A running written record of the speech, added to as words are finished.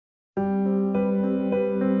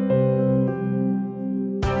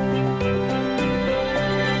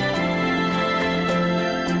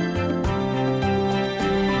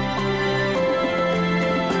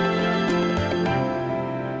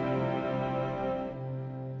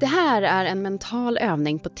Det här är en mental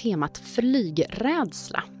övning på temat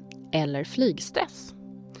flygrädsla eller flygstress.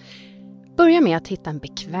 Börja med att hitta en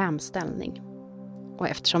bekväm ställning. Och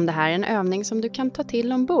eftersom det här är en övning som du kan ta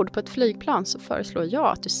till ombord på ett flygplan så föreslår jag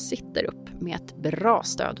att du sitter upp med ett bra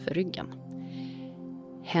stöd för ryggen.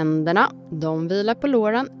 Händerna, de vilar på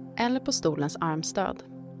låren eller på stolens armstöd.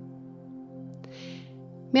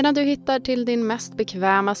 Medan du hittar till din mest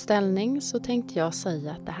bekväma ställning så tänkte jag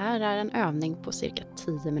säga att det här är en övning på cirka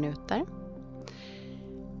 10 minuter.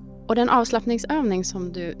 Och den avslappningsövning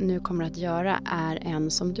som du nu kommer att göra är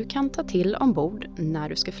en som du kan ta till ombord när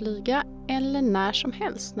du ska flyga eller när som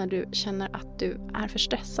helst när du känner att du är för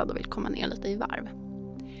stressad och vill komma ner lite i varv.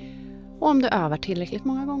 Och om du övar tillräckligt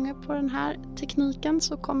många gånger på den här tekniken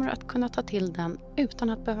så kommer du att kunna ta till den utan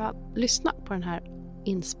att behöva lyssna på den här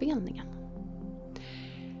inspelningen.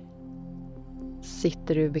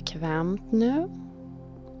 Sitter du bekvämt nu?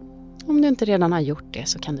 Om du inte redan har gjort det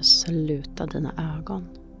så kan du sluta dina ögon.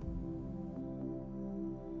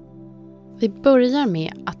 Vi börjar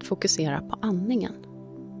med att fokusera på andningen.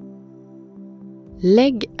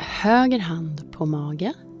 Lägg höger hand på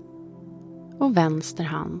mage och vänster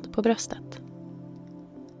hand på bröstet.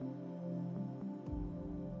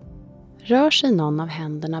 Rör sig någon av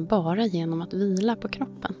händerna bara genom att vila på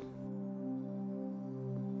kroppen.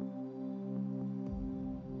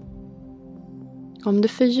 Om du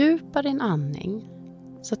fördjupar din andning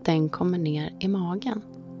så att den kommer ner i magen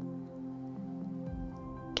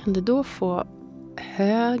kan du då få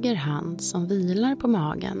höger hand som vilar på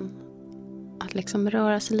magen att liksom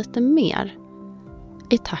röra sig lite mer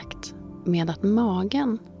i takt med att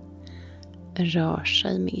magen rör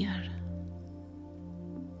sig mer.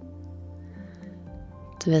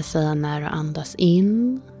 Det vill säga när du andas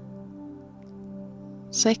in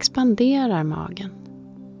så expanderar magen.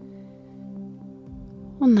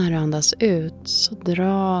 Och när du andas ut så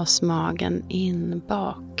dras magen in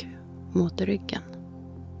bak mot ryggen.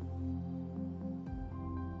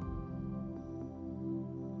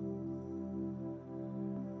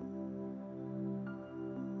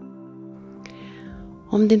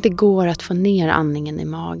 Om det inte går att få ner andningen i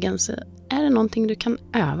magen så är det någonting du kan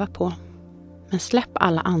öva på. Men släpp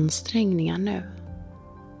alla ansträngningar nu.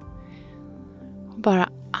 Och bara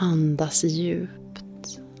andas djupt.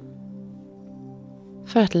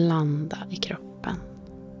 För att landa i kroppen.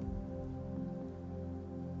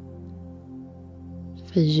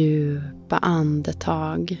 För djupa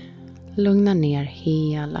andetag lugnar ner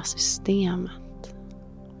hela systemet.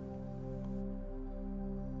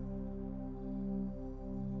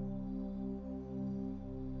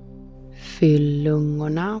 Fyll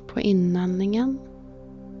lungorna på inandningen.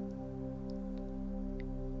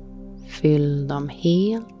 Fyll dem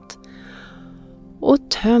helt och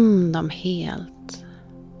töm dem helt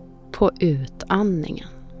på utandningen.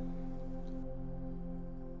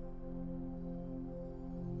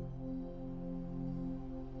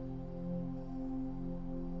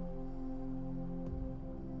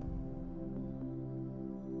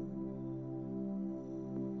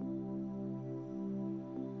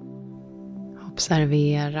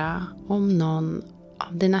 Observera om någon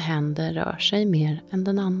av dina händer rör sig mer än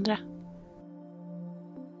den andra.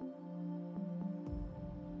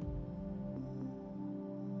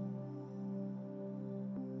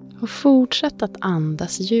 Och fortsätt att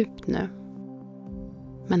andas djupt nu.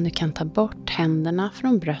 Men du kan ta bort händerna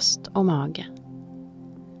från bröst och mage.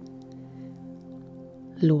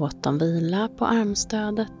 Låt dem vila på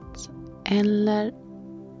armstödet eller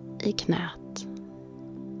i knät.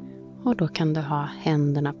 Och då kan du ha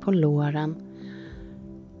händerna på låren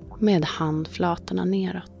med handflatorna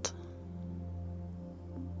neråt.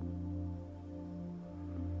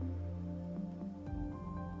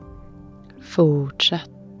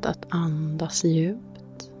 Fortsätt att andas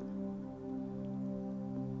djupt.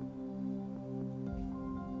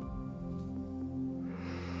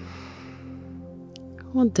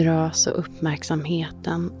 Och dra så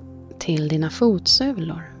uppmärksamheten till dina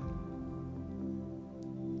fotsulor.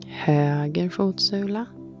 Höger fotsula.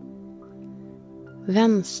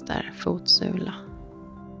 Vänster fotsula.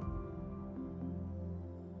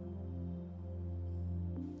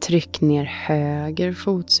 Tryck ner höger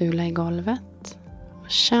fotsula i golvet. Och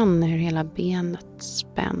känn hur hela benet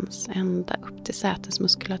spänns ända upp till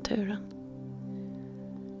sätesmuskulaturen.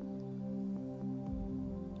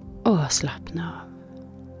 Och slappna av.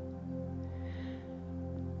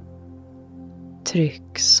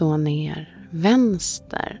 Tryck så ner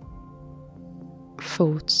vänster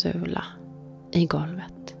fotsula i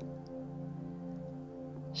golvet.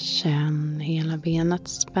 Känn hela benet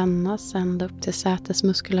spännas ända upp till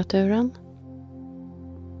sätesmuskulaturen.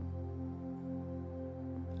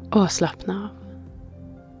 Och slappna av.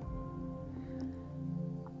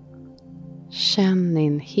 Känn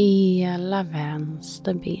in hela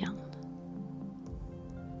vänster ben.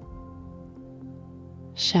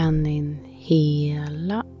 Känn in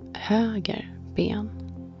hela höger ben.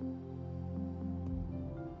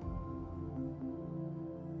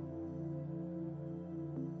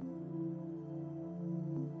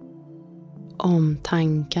 Om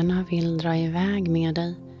tankarna vill dra iväg med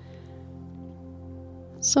dig,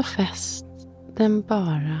 så fäst den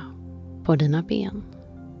bara på dina ben.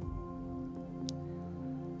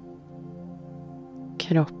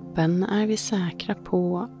 Kroppen är vi säkra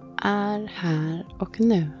på är här och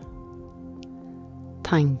nu.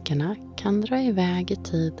 Tankarna kan dra iväg i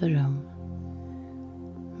tid och rum,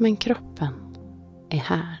 men kroppen är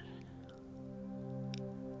här.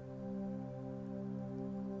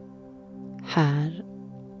 Här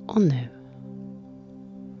och nu.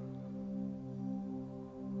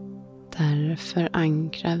 Därför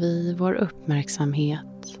ankrar vi vår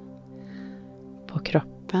uppmärksamhet på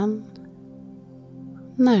kroppen,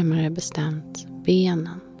 närmare bestämt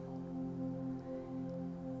benen.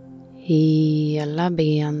 Hela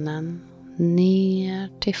benen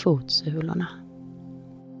ner till fotsulorna.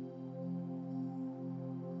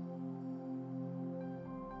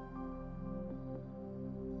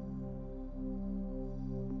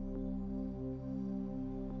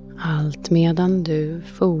 Allt medan du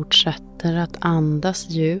fortsätter att andas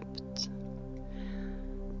djupt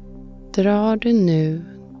drar du nu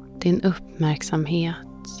din uppmärksamhet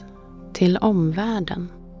till omvärlden.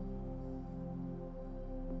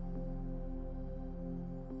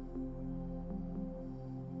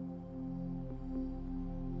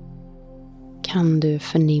 Kan du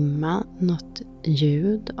förnimma något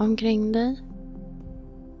ljud omkring dig?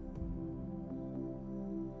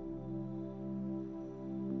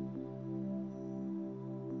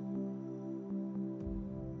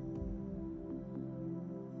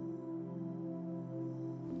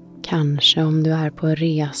 Kanske om du är på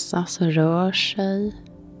resa så rör sig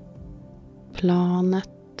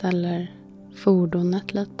planet eller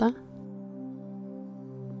fordonet lite.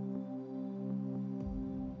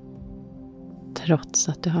 Trots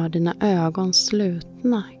att du har dina ögon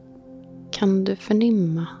slutna kan du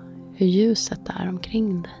förnimma hur ljuset är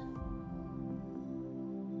omkring dig.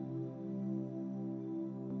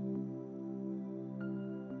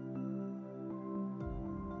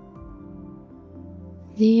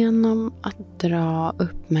 Genom att dra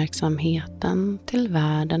uppmärksamheten till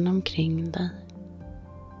världen omkring dig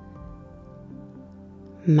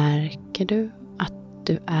märker du att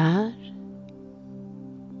du är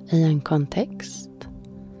i en kontext,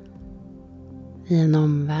 i en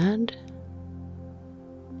omvärld.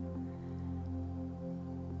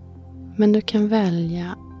 Men du kan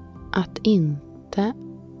välja att inte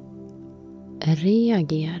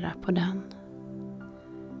reagera på den.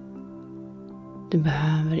 Du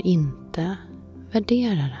behöver inte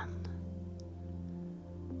värdera den.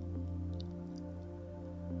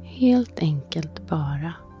 Helt enkelt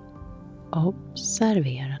bara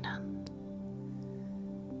observera den.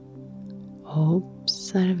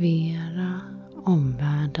 Observera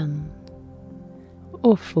omvärlden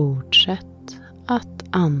och fortsätt att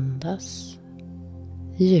andas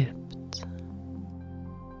djupt.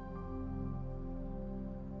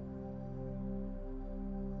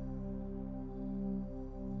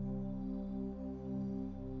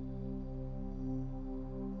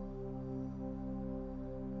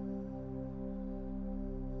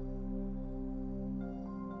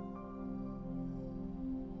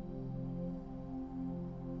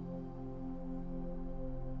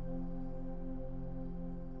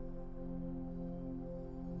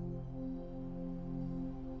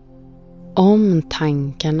 Om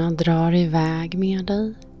tankarna drar iväg med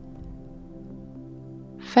dig,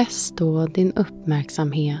 fäst då din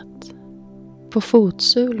uppmärksamhet på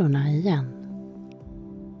fotsulorna igen.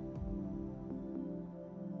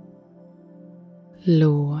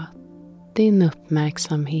 Låt din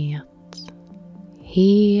uppmärksamhet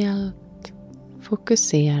helt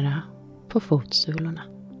fokusera på fotsulorna.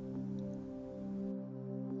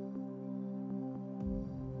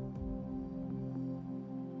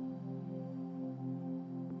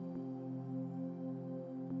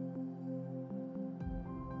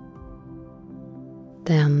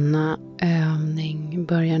 Denna övning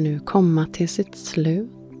börjar nu komma till sitt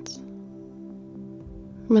slut.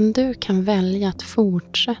 Men du kan välja att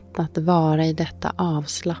fortsätta att vara i detta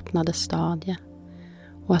avslappnade stadie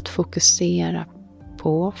och att fokusera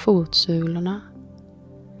på fotsulorna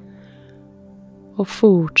och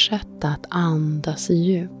fortsätta att andas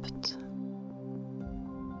djupt.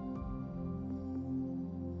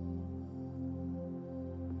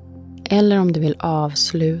 Eller om du vill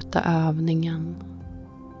avsluta övningen,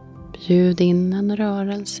 bjud in en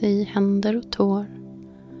rörelse i händer och tår.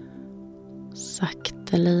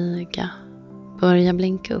 Sakteliga börja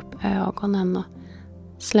blinka upp ögonen och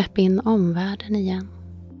släpp in omvärlden igen.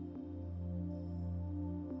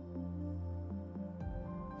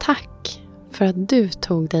 Tack för att du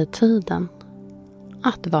tog dig tiden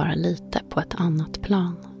att vara lite på ett annat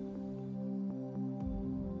plan.